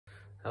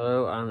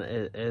Hello, and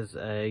it is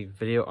a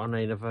video on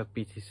another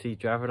Btcc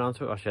driver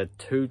announcement. I actually had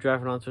two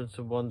driver announcements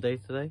in one day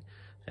today.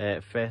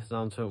 First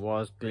announcement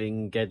was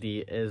Glynn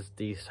Geddie is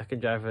the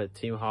second driver at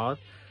Team Hard.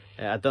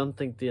 I don't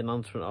think the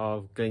announcement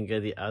of Glynn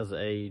Geddie as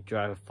a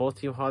driver for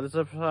Team Hard is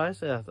a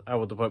surprise. I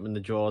would have put him in the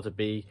draw to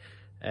be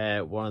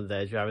one of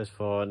their drivers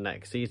for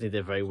next season. He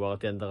did very well at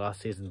the end of last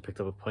season, picked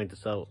up a point to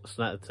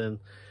Snetterton.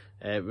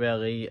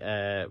 Really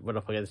went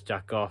up against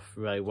Jack Goff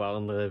really well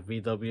in the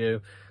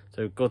VW.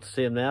 So good to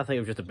see him there. I think it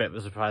was just a bit of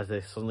a surprise they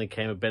suddenly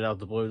came a bit out of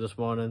the blue this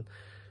morning.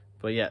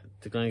 But yeah,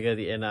 they're going to get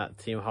the in at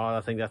Team Hard.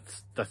 I think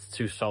that's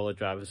two solid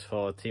drivers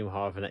for Team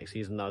Hard for next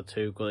season now.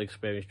 Two good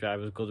experienced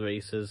drivers, good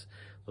racers.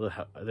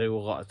 They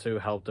will a lot to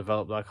help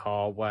develop that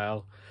car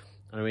well.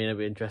 And I mean, it'll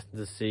be interesting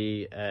to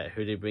see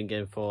who they bring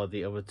in for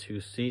the other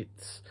two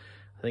seats.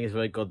 I think it's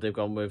really good they've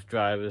gone with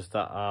drivers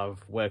that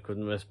have worked with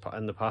them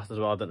in the past as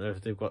well. I don't know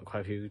if they've got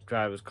quite a few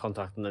drivers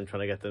contacting them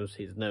trying to get them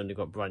seats. Now they've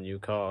got brand new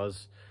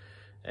cars.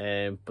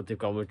 But they've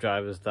gone with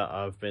drivers that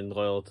have been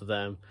loyal to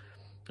them.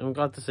 I'm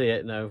glad to see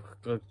it.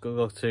 Good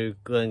luck to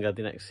Glynn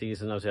Geddie next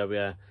season. Obviously, I'll be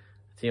a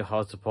Team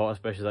Hard support,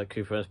 especially like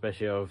Cooper and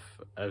especially of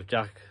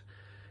Jack.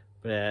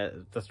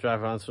 But that's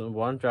driver announcement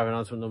one. Driver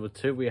announcement number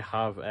two, we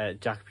have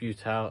Jack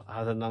Butel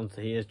has announced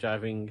that he is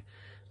driving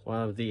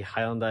one of the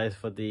Hyundais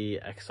for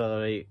the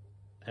Excelr8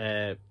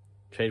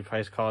 trade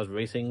price cars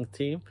racing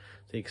team.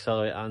 The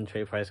Excelr8 and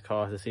trade price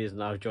cars this season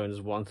now joined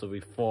as one, so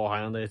there'll be 4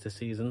 Hyundais this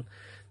season.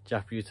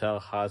 Jack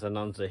Butel has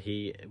announced that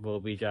he will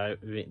be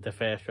the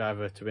first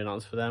driver to be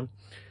announced for them.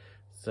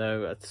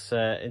 So it's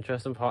an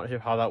interesting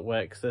partnership how that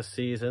works this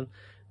season.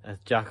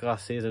 Jack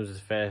last season was his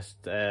first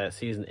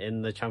season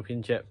in the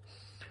championship.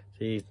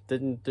 He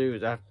didn't do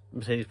that.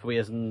 Mercedes probably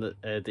isn't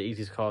the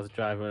easiest car to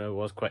drive, and it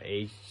was quite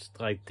aged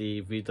like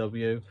the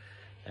VW.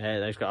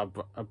 He's got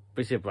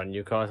basically a brand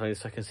new car. It's like his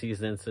second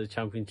season into the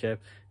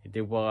championship. He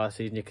did well last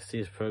season. You can see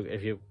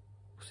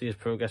his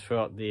progress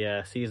throughout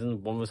the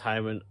season. One was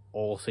Hyman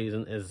all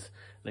season is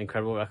an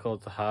incredible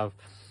record to have.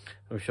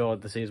 I'm sure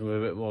the season with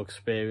a bit more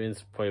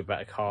experience, probably a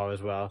better car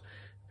as well,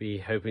 be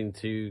hoping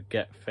to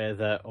get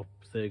further up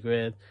the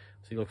grid.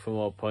 So you look for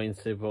more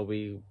points. They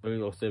probably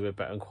look to do a bit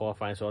better in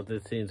qualifying. So the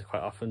teams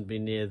quite often be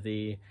near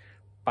the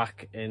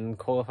back in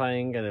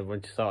qualifying, and then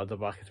once you start at the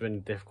back, it's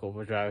been difficult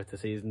for drivers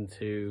this season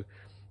to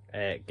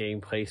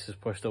gain places,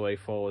 push their way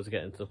forward to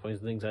get into the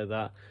points and things like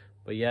that.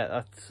 But yeah,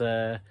 that's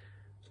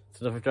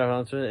another driver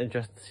announcement.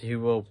 Interesting to see who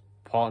will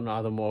partner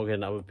Adam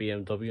Morgan out with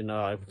BMW.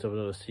 Now I put up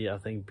another seat. I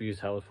think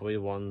Butel was probably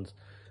one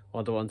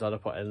of the ones I'd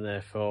have put in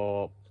there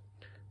for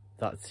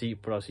that seat,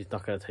 but obviously he's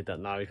not going to take that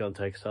now. He's going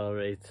to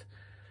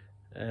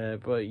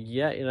Excelr8. But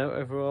yeah,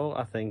 overall,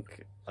 I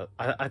think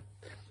I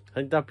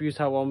think that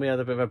Butel one, we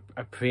had a bit of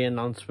a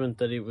pre-announcement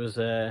that it was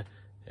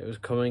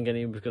coming and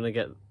he was going to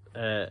get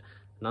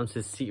announced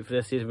his seat for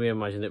this season. We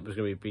imagined it was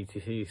going to be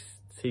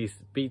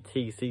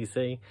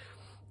Btcc.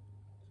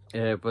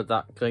 But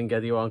that Glynn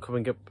Geddie one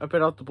coming a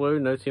bit out the blue,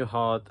 no Team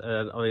Hard.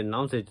 Only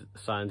announced they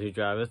signed 2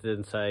 drivers. They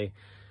didn't say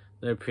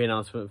no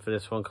pre-announcement for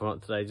this one coming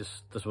out today.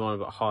 Just this one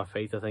about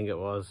 8:30, I think it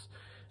was,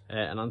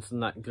 announcing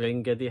that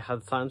Glynn Geddie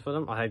had signed for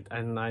them.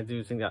 And I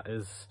do think that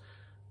is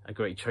a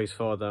great choice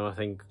for them. I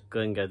think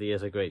Glynn Geddie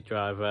is a great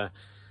driver,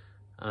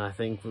 and I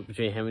think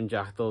between him and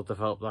Jack, they'll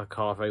develop that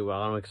car very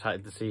well. I'm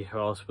excited to see who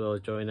else will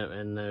join them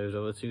in those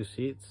other 2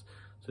 seats.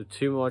 So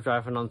 2 more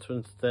driver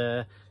announcements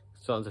there.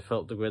 Starting to fill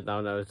up the grid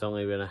now. It's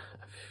only been a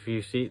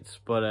few seats,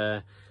 but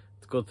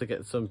it's good to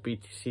get some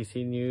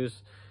Btcc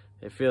news.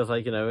 It feels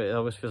like, it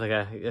always feels like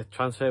a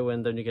transfer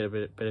window and you get a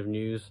bit of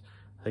news.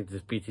 I think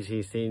this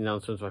Btcc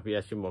announcements might be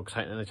actually more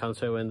exciting than a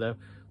transfer window.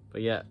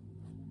 But yeah,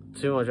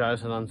 2 more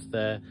drivers announced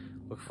there.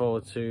 Look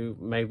forward to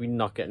maybe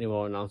not getting any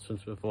more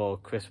announcements before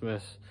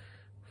Christmas.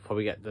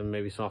 Probably get them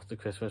maybe some after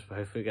Christmas, but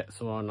hopefully get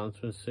some more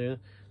announcements soon.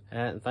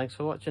 And thanks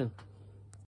for watching.